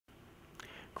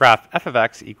graph f of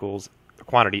x equals the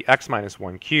quantity x minus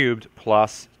 1 cubed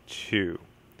plus 2.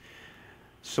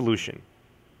 Solution.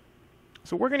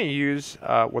 So we're going to use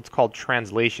what's called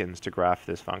translations to graph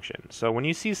this function. So when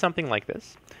you see something like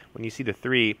this, when you see the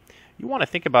 3, you want to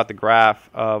think about the graph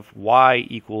of y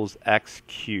equals x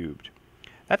cubed.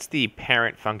 That's the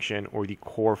parent function or the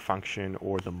core function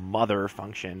or the mother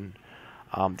function.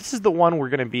 This is the one we're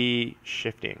going to be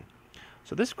shifting.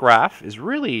 So this graph is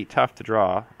really tough to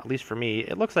draw, at least for me.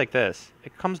 It looks like this.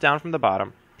 It comes down from the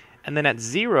bottom, and then at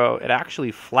 0, it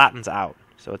actually flattens out.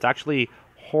 So it's actually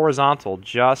horizontal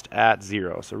just at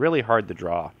 0, so really hard to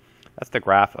draw. That's the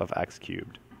graph of x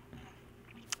cubed.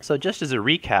 So just as a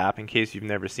recap, in case you've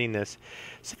never seen this,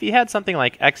 so if you had something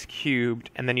like x cubed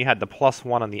and then you had the plus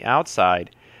 1 on the outside,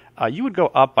 you would go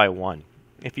up by 1.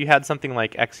 If you had something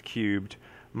like x cubed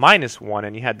minus 1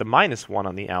 and you had the minus 1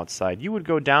 on the outside, you would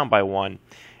go down by 1.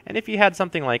 And if you had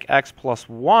something like x plus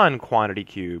 1 quantity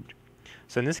cubed,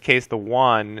 so in this case the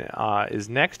 1 is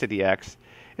next to the x,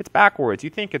 it's backwards. You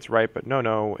think it's right, but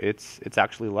no, it's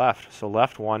actually left. So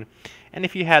left 1. And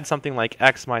if you had something like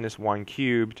x minus 1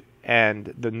 cubed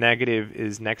and the negative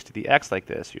is next to the x like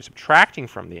this, you're subtracting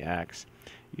from the x,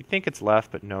 you think it's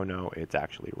left, but no, it's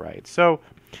actually right. So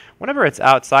whenever it's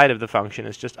outside of the function,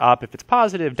 it's just up if it's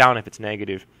positive, down if it's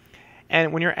negative.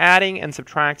 And when you're adding and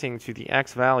subtracting to the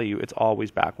x value, it's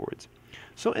always backwards.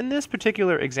 So in this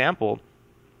particular example,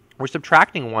 we're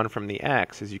subtracting 1 from the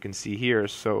x, as you can see here.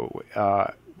 So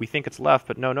we think it's left,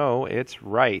 but no, it's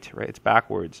right? It's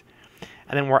backwards.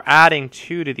 And then we're adding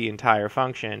 2 to the entire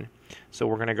function, so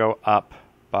we're going to go up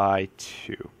by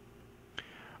 2.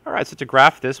 All right, so to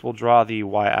graph this, we'll draw the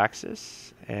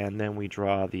y-axis, and then we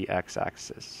draw the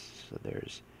x-axis. So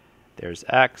there's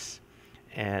x,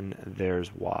 and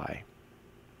there's y.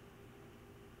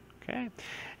 Okay,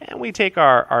 and we take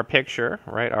our picture,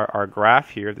 right, our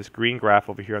graph here, this green graph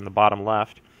over here on the bottom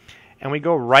left, and we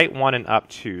go right 1 and up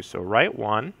 2. So right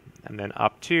 1, and then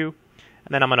up 2,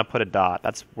 and then I'm going to put a dot.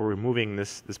 That's where we're moving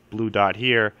this blue dot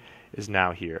here is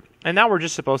now here. And now we're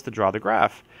just supposed to draw the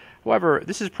graph. However,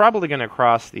 this is probably going to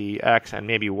cross the x and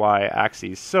maybe y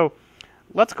axes. So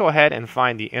let's go ahead and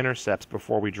find the intercepts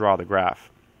before we draw the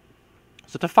graph.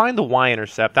 So to find the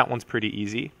y-intercept, that one's pretty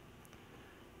easy.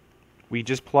 We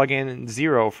just plug in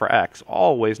 0 for x,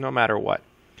 always, no matter what.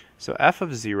 So f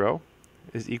of 0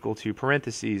 is equal to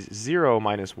parentheses 0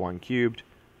 minus 1 cubed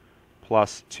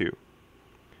plus 2.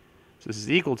 So this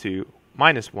is equal to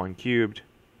minus 1 cubed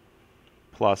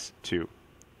plus 2.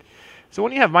 So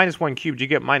when you have minus 1 cubed, you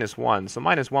get minus 1. So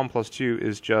minus 1 plus 2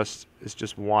 is just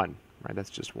 1. Right? That's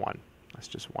just 1. That's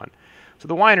just 1. So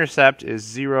the y-intercept is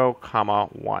 0,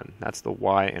 1. That's the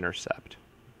y-intercept.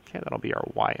 Okay, that'll be our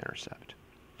y-intercept.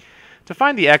 To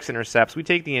find the x-intercepts, we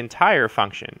take the entire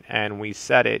function and we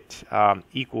set it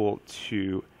equal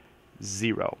to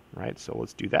 0. Right? So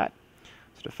let's do that.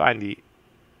 So to find the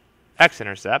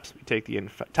x-intercepts, we take the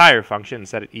entire function and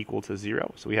set it equal to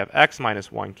 0. So we have x minus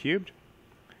 1 cubed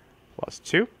plus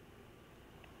 2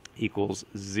 equals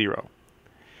 0.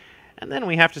 And then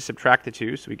we have to subtract the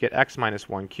 2, so we get x minus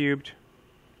 1 cubed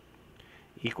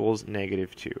equals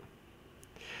negative 2.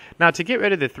 Now to get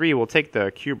rid of the 3, we'll take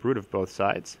the cube root of both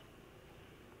sides.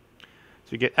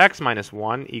 So we get x minus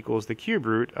 1 equals the cube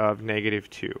root of negative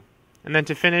 2. And then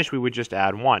to finish, we would just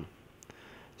add 1.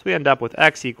 So we end up with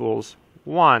x equals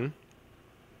 1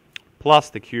 plus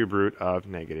the cube root of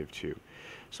negative 2.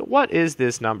 So what is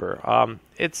this number?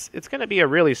 It's going to be a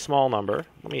really small number.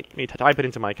 Let me type it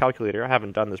into my calculator. I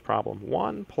haven't done this problem.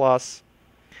 1 plus,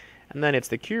 and then it's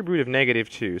the cube root of negative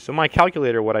 2. So my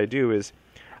calculator, what I do is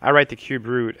I write the cube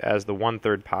root as the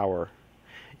 1/3 power.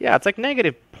 Yeah, it's like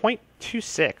negative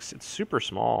 0.26. It's super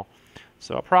small.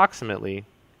 So approximately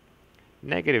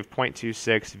negative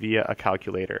 0.26 via a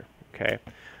calculator. Okay.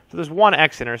 So there's one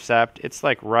x-intercept. It's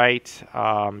like right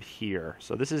here.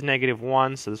 So this is negative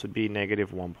 1, so this would be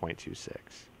negative 1.26.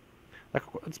 Like,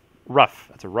 it's rough.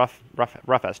 That's a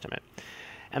rough estimate.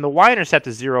 And the y-intercept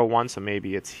is 0, 1, so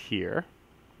maybe it's here.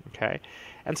 Okay.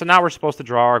 And so now we're supposed to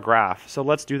draw our graph. So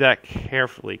let's do that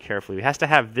carefully. It has to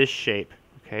have this shape.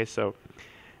 Okay, so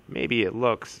maybe it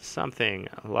looks something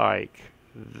like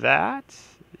that.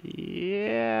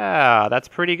 Yeah, that's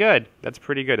pretty good. It's a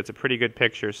pretty good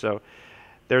picture. So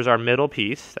there's our middle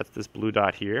piece. That's this blue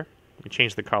dot here. We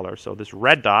changed the color. So this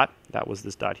red dot, that was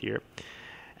this dot here.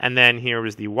 And then here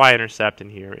is the y-intercept, and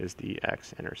here is the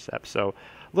x-intercept. So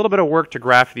a little bit of work to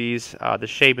graph these. The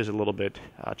shape is a little bit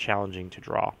challenging to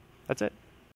draw. That's it.